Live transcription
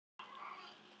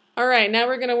Alright, now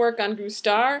we're going to work on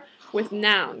gustar with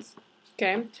nouns.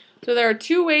 Okay, so there are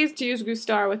two ways to use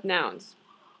gustar with nouns.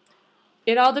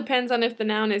 It all depends on if the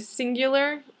noun is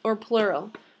singular or plural.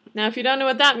 Now if you don't know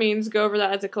what that means, go over that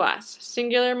as a class.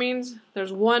 Singular means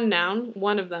there's one noun,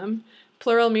 one of them.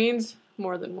 Plural means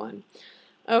more than one.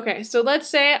 Okay, so let's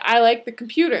say I like the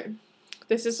computer.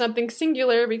 This is something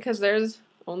singular because there's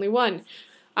only one.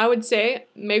 I would say,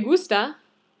 me gusta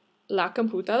la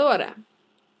computadora.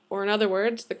 Or in other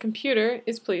words, the computer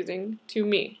is pleasing to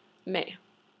me. Me.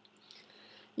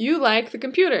 You like the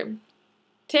computer.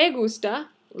 Te gusta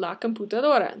la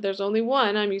computadora. There's only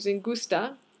one. I'm using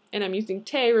gusta, and I'm using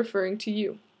te referring to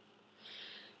you.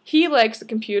 He likes the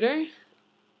computer,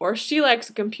 or she likes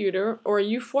the computer, or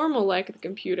you formal like the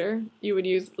computer. You would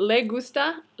use le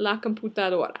gusta la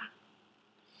computadora.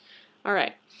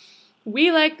 Alright.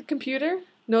 We like the computer.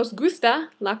 Nos gusta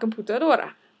la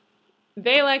computadora.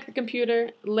 They like the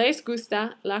computer. Les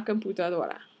gusta la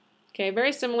computadora. Okay,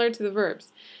 very similar to the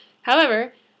verbs.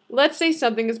 However, let's say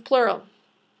something is plural.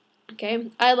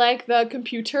 Okay, I like the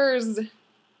computers.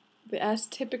 The S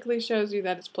typically shows you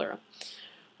that it's plural.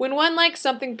 When one likes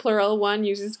something plural, one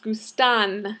uses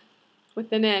gustan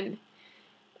with an N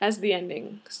as the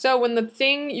ending. So when the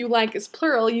thing you like is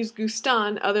plural, use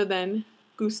gustan other than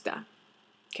gusta.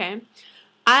 Okay,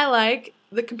 I like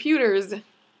the computers.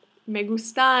 Me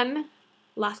gustan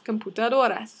las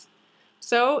computadoras.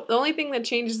 So the only thing that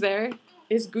changes there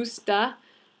is gusta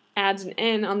adds an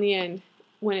N on the end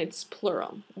when it's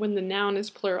plural, when the noun is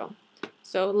plural.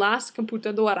 So las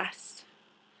computadoras.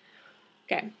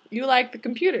 Okay, you like the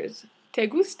computers. Te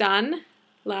gustan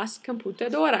las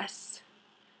computadoras.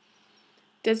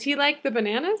 Does he like the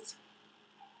bananas?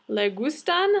 Le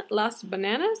gustan las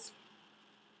bananas?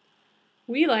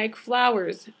 We like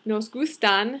flowers. Nos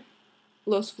gustan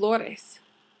los flores.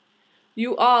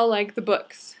 You all like the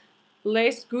books.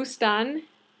 Les gustan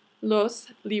los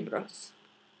libros.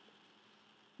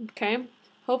 Okay?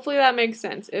 Hopefully that makes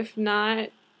sense. If not,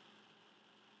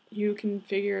 you can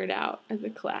figure it out as a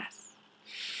class.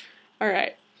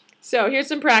 Alright, so here's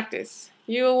some practice.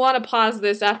 You will want to pause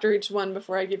this after each one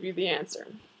before I give you the answer.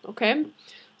 Okay?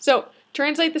 So,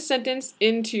 translate the sentence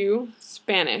into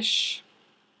Spanish.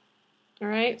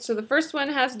 Alright, so the first one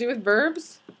has to do with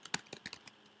verbs.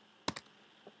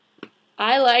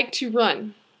 I like to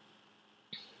run.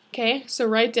 Okay, so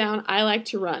write down I like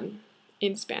to run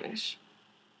in Spanish.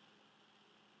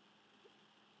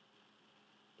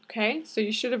 Okay, so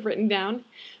you should have written down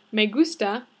me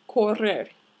gusta correr.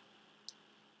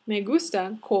 Me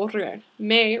gusta correr.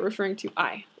 Me referring to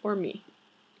I or me.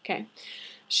 Okay,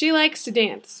 she likes to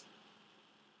dance.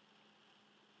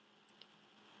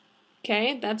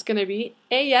 Okay, that's going to be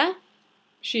ella,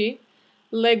 she,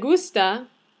 le gusta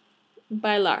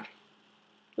bailar.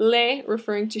 Le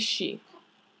referring to she.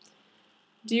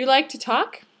 Do you like to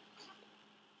talk?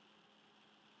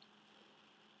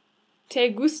 ¿Te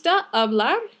gusta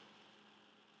hablar?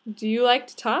 Do you like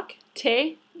to talk?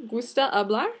 ¿Te gusta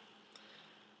hablar?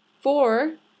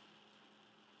 4.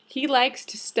 He likes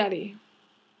to study.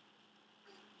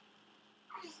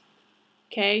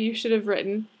 Okay, you should have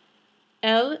written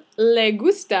él le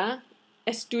gusta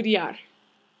estudiar.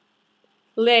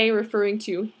 Le referring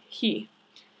to he.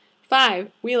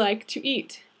 5. We like to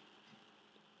eat.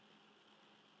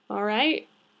 Alright.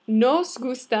 Nos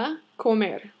gusta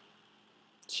comer.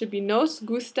 Should be nos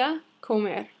gusta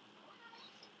comer.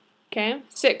 Okay.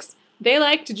 6. They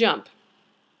like to jump.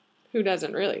 Who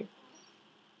doesn't really?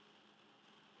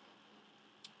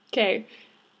 Okay.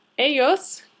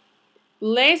 Ellos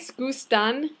les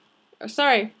gustan.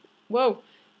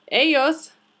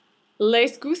 Ellos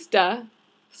les gusta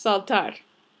saltar.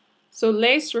 So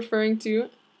les referring to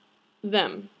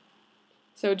them.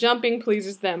 So jumping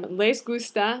pleases them. Les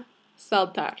gusta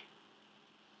saltar.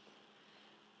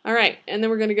 Alright, and then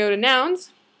we're going to go to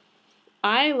nouns.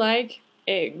 I like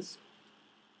eggs.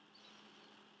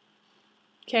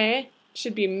 Okay,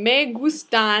 should be me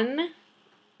gustan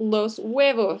los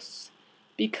huevos.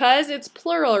 Because it's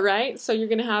plural, right? So you're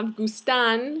going to have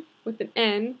gustan with an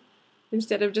N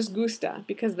instead of just gusta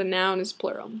because the noun is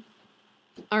plural.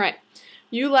 Alright,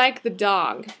 you like the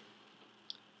dog.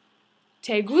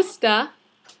 Te gusta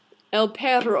el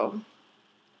perro.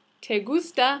 Te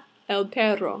gusta el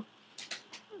perro.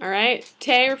 Alright,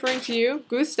 te referring to you,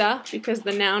 gusta because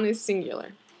the noun is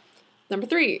singular. Number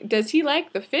 3, does he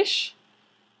like the fish?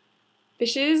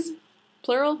 Fishes,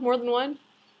 plural, more than one.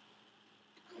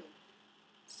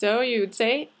 So you would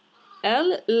say,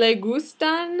 él le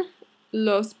gustan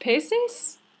los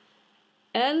peces?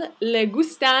 Él le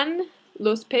gustan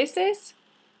los peces?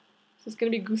 So it's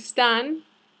going to be gustan,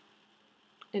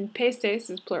 and peces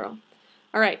is plural.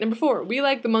 Alright, number 4. We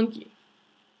like the monkey.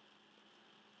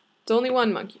 It's only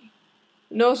one monkey.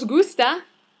 Nos gusta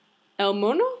el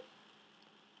mono?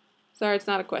 Sorry, it's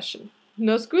not a question.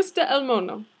 Nos gusta el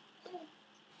mono.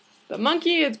 The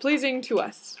monkey is pleasing to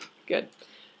us. Good.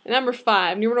 And number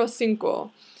 5, número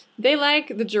 5. They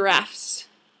like the giraffes.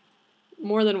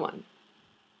 More than one.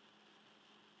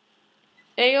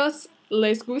 Ellos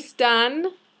les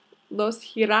gustan los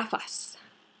jirafas.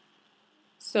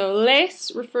 So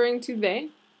les referring to they,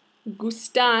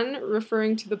 gustan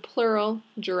referring to the plural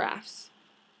giraffes.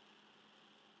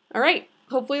 Alright,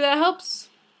 hopefully that helps.